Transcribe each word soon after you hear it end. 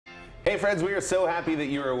Hey friends, we are so happy that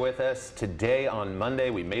you are with us today on Monday.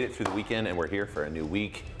 We made it through the weekend and we're here for a new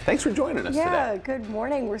week. Thanks for joining us today. Yeah, good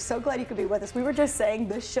morning. We're so glad you could be with us. We were just saying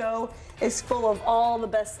this show is full of all the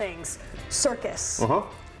best things. Circus.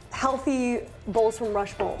 Healthy bowls from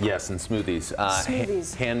Rush Bowl. Yes, and smoothies.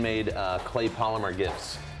 Smoothies. Handmade clay polymer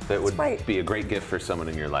gifts. That would be a great gift for someone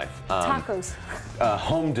in your life. Tacos.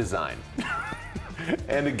 Home design.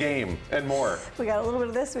 And a game, and more. We got a little bit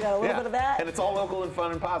of this, we got a little bit of that. And it's all local and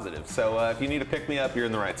fun and positive. So if you need to pick me up, you're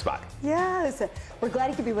in the right spot. Yes. We're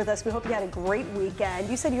glad you could be with us. We hope you had a great weekend.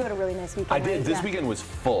 You said you had a really nice weekend. I did. Right? This weekend was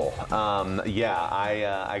full.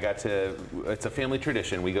 I got to, it's a family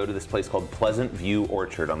tradition. We go to this place called Pleasant View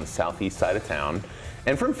Orchard on the southeast side of town.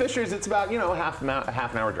 And from Fishers, it's about, half an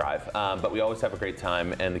hour drive. But we always have a great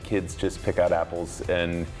time, and the kids just pick out apples.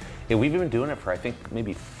 And we've been doing it for, I think,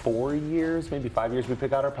 maybe 4 years, maybe 5 years. We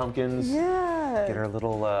pick out our pumpkins, get our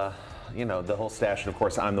little, the whole stash. And of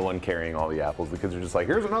course, I'm the one carrying all the apples. The kids are just like,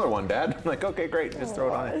 here's another one, Dad. I'm like, okay, great, just throw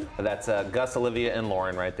it on. That's Gus, Olivia, and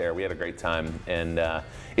Lauren right there. We had a great time. And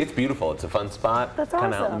it's beautiful. It's a fun spot. That's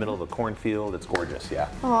awesome. Kind of out in the middle of a cornfield. It's gorgeous, yeah.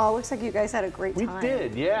 Oh, looks like you guys had a great time. We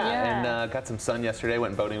did, yeah. And got some sun yesterday.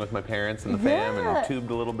 Went boating with my parents and the fam and tubed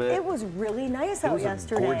a little bit. It was really nice out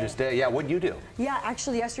yesterday. It was a gorgeous day. Yeah, what'd you do? Yeah,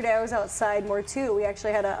 actually yesterday I was outside more too. We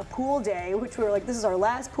actually had a pool day, which we were like, this is our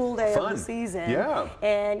last pool day of the season. Yeah.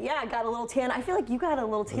 And yeah, I got a little tan. I feel like you got a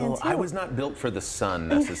little tan too. I was not built for the sun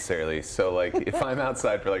necessarily. So like if I'm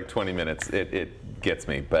outside for like 20 minutes, it gets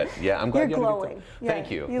me. But yeah, I'm glad you're glowing. Thank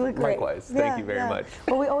you. You look great. Likewise. Thank you very much.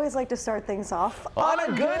 Well, we always like to start things off on a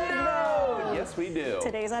good note. Yes, we do.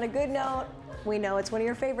 Today's on a good note. We know it's one of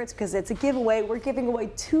your favorites because it's a giveaway. We're giving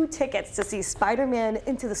away 2 tickets to see Spider-Man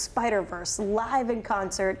Into the Spider-Verse live in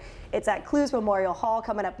concert. It's at Clues Memorial Hall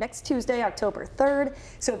coming up next Tuesday, October 3rd.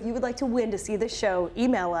 So if you would like to win to see this show,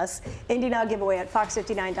 email us,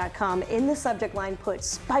 IndyNowGiveaway@fox59.com. In the subject line, put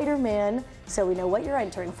Spider-Man so we know what you're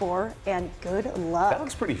entering for, and good luck. That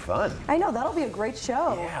looks pretty fun. I know, that'll be a great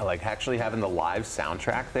show. Yeah, like actually having the live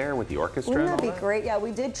soundtrack there with the orchestra. Wouldn't that be great? Yeah,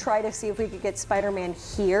 we did try to see if we could get Spider-Man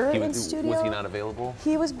here in studio. Was he not available?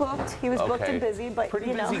 He was booked. He was booked and busy, but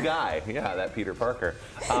pretty busy guy. Yeah, that Peter Parker.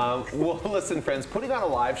 Well, listen, friends, putting on a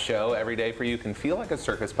live show every day for you can feel like a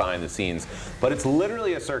circus behind the scenes, but it's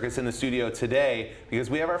literally a circus in the studio today because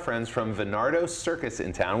we have our friends from Venardos Circus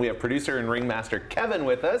in town. We have producer and ringmaster Kevin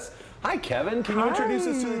with us. Hi, Kevin. Can you introduce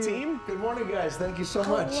us to the team? Good morning, guys. Thank you so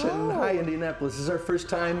much. And hi, Indianapolis. This is our first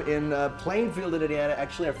time in Plainfield, Indiana.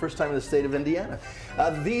 Actually, our first time in the state of Indiana.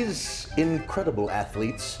 These incredible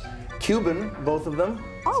athletes, Cuban, both of them.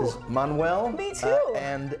 This is Manuel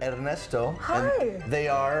and Ernesto. Hi. And they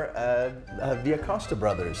are the Acosta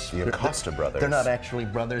brothers. The Acosta brothers. They're not actually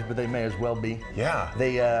brothers, but they may as well be. Yeah.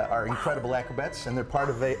 They are incredible acrobats, and they're part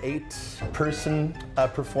of a 8-person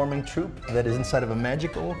performing troupe that is inside of a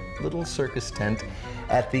magical little circus tent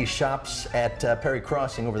at the shops at Perry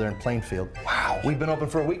Crossing over there in Plainfield. Wow. We've been open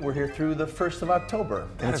for a week. We're here through the 1st of October.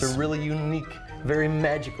 And it's a really unique, very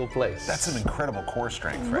magical place. That's an incredible core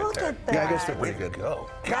strength right Look there. at that. Yeah, I guess they're pretty good.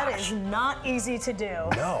 That is not easy to do.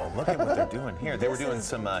 No, look at what they're doing here. They were doing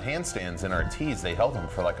some handstands in our tees. They held them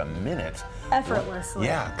for like a minute. Effortlessly.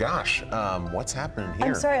 Yeah, gosh. What's happening here?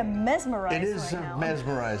 I'm sorry, I'm mesmerized. It is right now.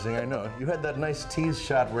 mesmerizing, I know. You had that nice tease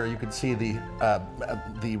shot where you could see the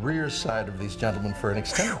rear side of these gentlemen for an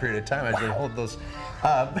extended period of time as they hold those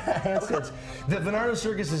handstands. The Venardos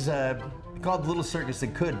Circus is called Little Circus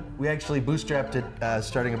That Could. We actually bootstrapped it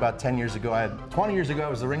starting about 10 years ago. 20 years ago, I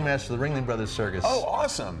was the ringmaster of the Venardos Circus. Oh,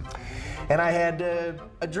 awesome. And I had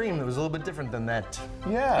a dream that was a little bit different than that.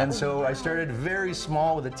 Yeah. And so I started very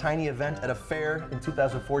small with a tiny event at a fair in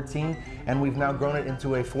 2014, and we've now grown it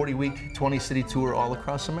into a 40-week, 20-city tour all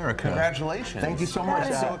across America. Congratulations. Thank you so much.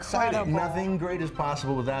 That is so exciting. Nothing great is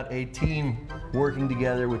possible without a team working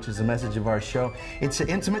together, which is the message of our show. It's an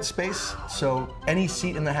intimate space, so any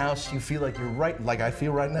seat in the house, you feel like you're right, like I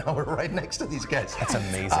feel right now, we're right next to these guys. That's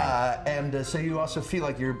amazing. So you also feel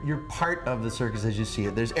like you're part of the circus as you see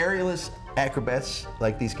it. There's aerialists, acrobats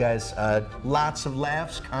like these guys, lots of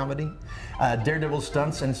laughs, comedy, daredevil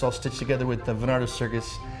stunts, and it's all stitched together with the Venardos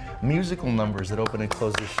Circus musical numbers that open and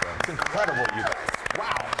close this show. It's incredible, you guys.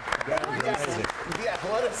 Wow. The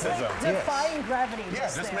athleticism. Defying gravity. Yeah,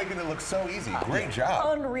 just making it look so easy. Great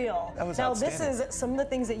job. Unreal. That was now, outstanding. this is some of the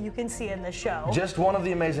things that you can see in the show. Just one of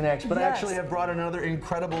the amazing acts, but I Yes. actually have brought another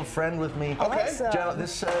incredible friend with me. Okay.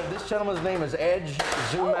 This gentleman's name is Edge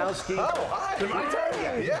Zumowski. Oh,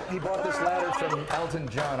 hi. Yeah. He bought this ladder from Elton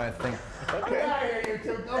John, I think. Okay.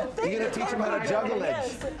 You're gonna teach him how to juggle,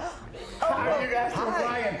 Edge. Hi, you guys. I'm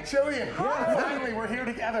Brian. Jillian. Yeah, finally, we're here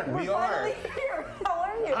together. We are. Here. How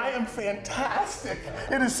are you? you? I am fantastic.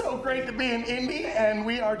 It is so great to be in Indy, and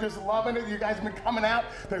we are just loving it. You guys have been coming out.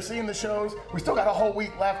 They're seeing the shows. We still got a whole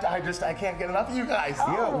week left. I can't get enough of you guys.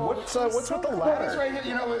 Yeah, what's with the Well, ladder? this right here,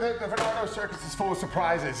 you know, the Venardos Circus is full of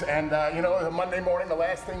surprises. And, you know, the Monday morning, the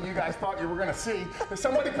last thing you guys thought you were going to see is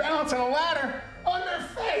somebody balancing a ladder on their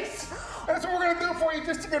face. That's what we're going to do for you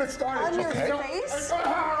just to get it started. On your Okay? face? It's going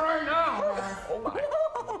on right now. Oh my!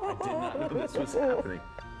 I did not know this was happening.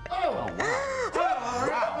 Oh,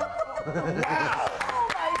 wow. Wow.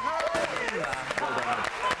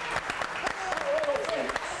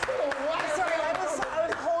 Sorry, I was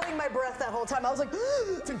holding my breath that whole time. I was like,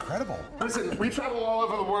 It's incredible. Listen, we travel all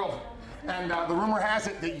over the world. And the rumor has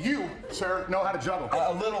it that you, sir, know how to juggle.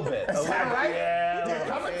 A little bit. Is that right? Yeah. He's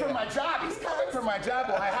coming from my job. He's coming from my job.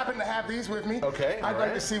 Well, I happen to have these with me. Okay, I'd all like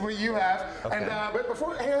right. to see what you have. Okay. And but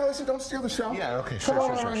before, hey, listen, don't steal the show. Yeah, okay, Come sure, on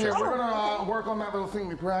sure, over sure, here. sure. We're gonna work on that little thing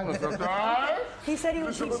we practiced. Okay? he said he would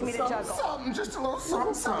Just a teach little me to something, juggle. something, just a little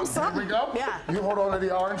something, something. something. Here we go. Yeah. You hold on to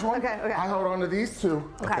the orange one. Okay, okay. I hold on to these two.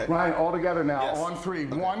 Okay. Ryan, all together now. Yes. On three.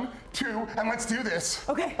 Okay. 1, 2, and let's do this.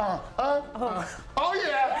 Okay. Oh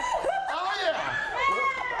yeah. Oh yeah.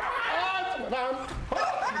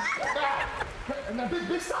 And then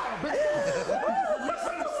big style, big style. You're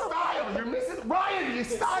missing the style. You're missing Ryan. Your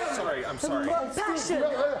style. Sorry, I'm sorry. Passion.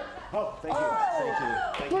 Oh, thank you.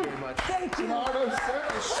 Thank you very much. Thank you. Venardos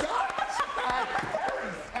Circus shot.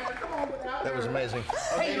 Come on, That was amazing.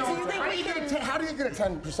 Hey, Do you think we can? how do you get a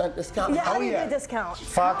 10% discount? Yeah, how do you yeah. get a discount?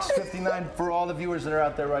 Fox59 for all the viewers that are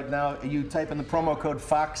out there right now. You type in the promo code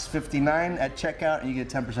Fox59 at checkout and you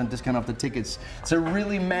get a 10% discount off the tickets. It's a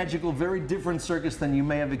really magical, very different circus than you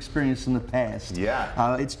may have experienced in the past.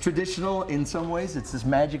 Yeah. It's traditional in some ways. It's this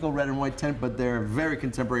magical red and white tent, but they're very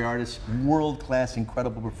contemporary artists, world-class,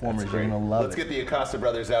 incredible performers. You're gonna love Let's it. get the Acosta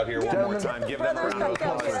brothers out here one more time. Give them a round of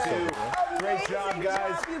Brothers, applause thank you. too. Great job, Amazing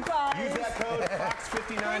guys. job, you guys. Use that code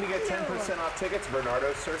Fox59 to get 10% off tickets.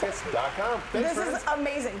 VenardosCircus.com. Thanks, This friends. is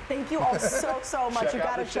amazing. Thank you all so much. Check You out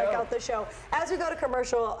got to the check show. out the show. As we go to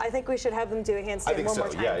commercial, I think we should have them do a handstand think one so. more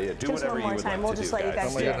time. Yeah, yeah. Do just whatever one you more would time. like We'll to just do, let you guys.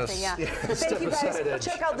 guys Oh do my your goodness. thing. Yeah. Yeah. Thank Step you guys. aside, Edge.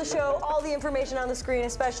 Check out the show. All the information on the screen,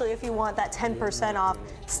 especially if you want that 10% off.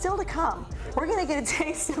 Still to come. We're gonna get a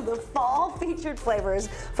taste of the fall featured flavors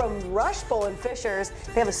from Rush Bowl and Fisher's.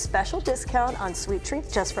 They have a special discount on sweet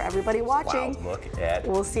treats just for everybody watching. Wow, look at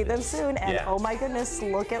We'll see them soon. And Yeah. oh my goodness,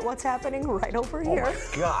 look at what's happening right over Oh here.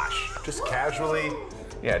 my gosh. Just casually,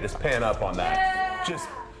 yeah, just pan up on that. Just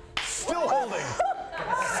still holding.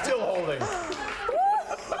 Still holding.